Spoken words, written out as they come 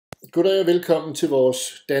Goddag og velkommen til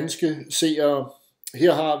vores danske seere.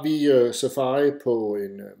 Her har vi Safari på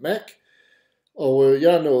en Mac, og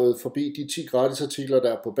jeg er nået forbi de 10 gratisartikler,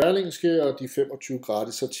 der er på Berlingske, og de 25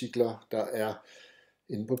 gratisartikler, der er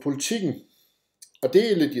inde på Politiken. Og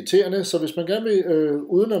det er lidt irriterende, så hvis man gerne vil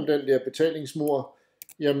udenom den der betalingsmure,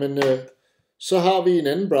 jamen så har vi en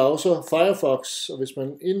anden browser, Firefox, og hvis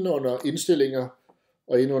man inde under indstillinger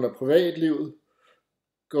og inde under privatlivet,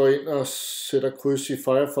 går ind og sætter kryds i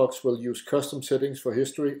Firefox will use custom settings for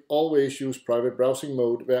history, always use private browsing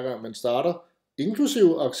mode, hver gang man starter,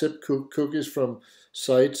 inclusive accept cookies from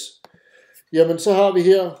sites. Jamen så har vi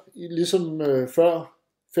her, ligesom før,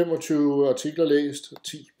 25 artikler læst,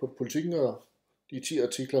 10 på Politiken og de 10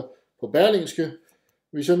 artikler på Berlingske.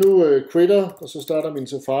 Hvis jeg nu quitter, og så starter min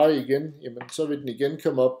Safari igen, jamen så vil den igen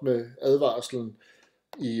komme op med advarslen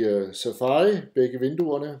i Safari, begge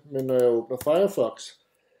vinduerne, men når jeg åbner Firefox,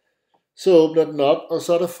 så åbner den op, og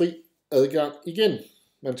så er der fri adgang igen.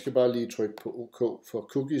 Man skal bare lige trykke på OK for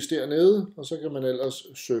cookies dernede, og så kan man ellers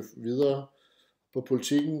surfe videre på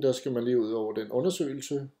Politiken. Der skal man lige ud over den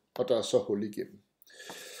undersøgelse, og der er så hul igennem.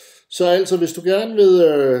 Så altså, hvis du gerne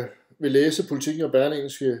vil læse Politiken og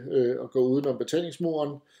Berlingske og gå udenom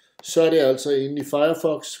betalingsmuren, så er det altså inde i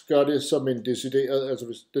Firefox. Gør det som en decideret,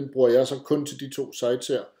 altså den bruger jeg så kun til de 2 sites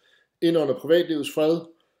her. Ind under privatlivets fred.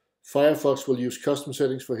 Firefox will use custom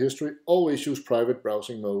settings for history, always use private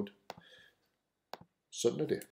browsing mode. Sådan er det.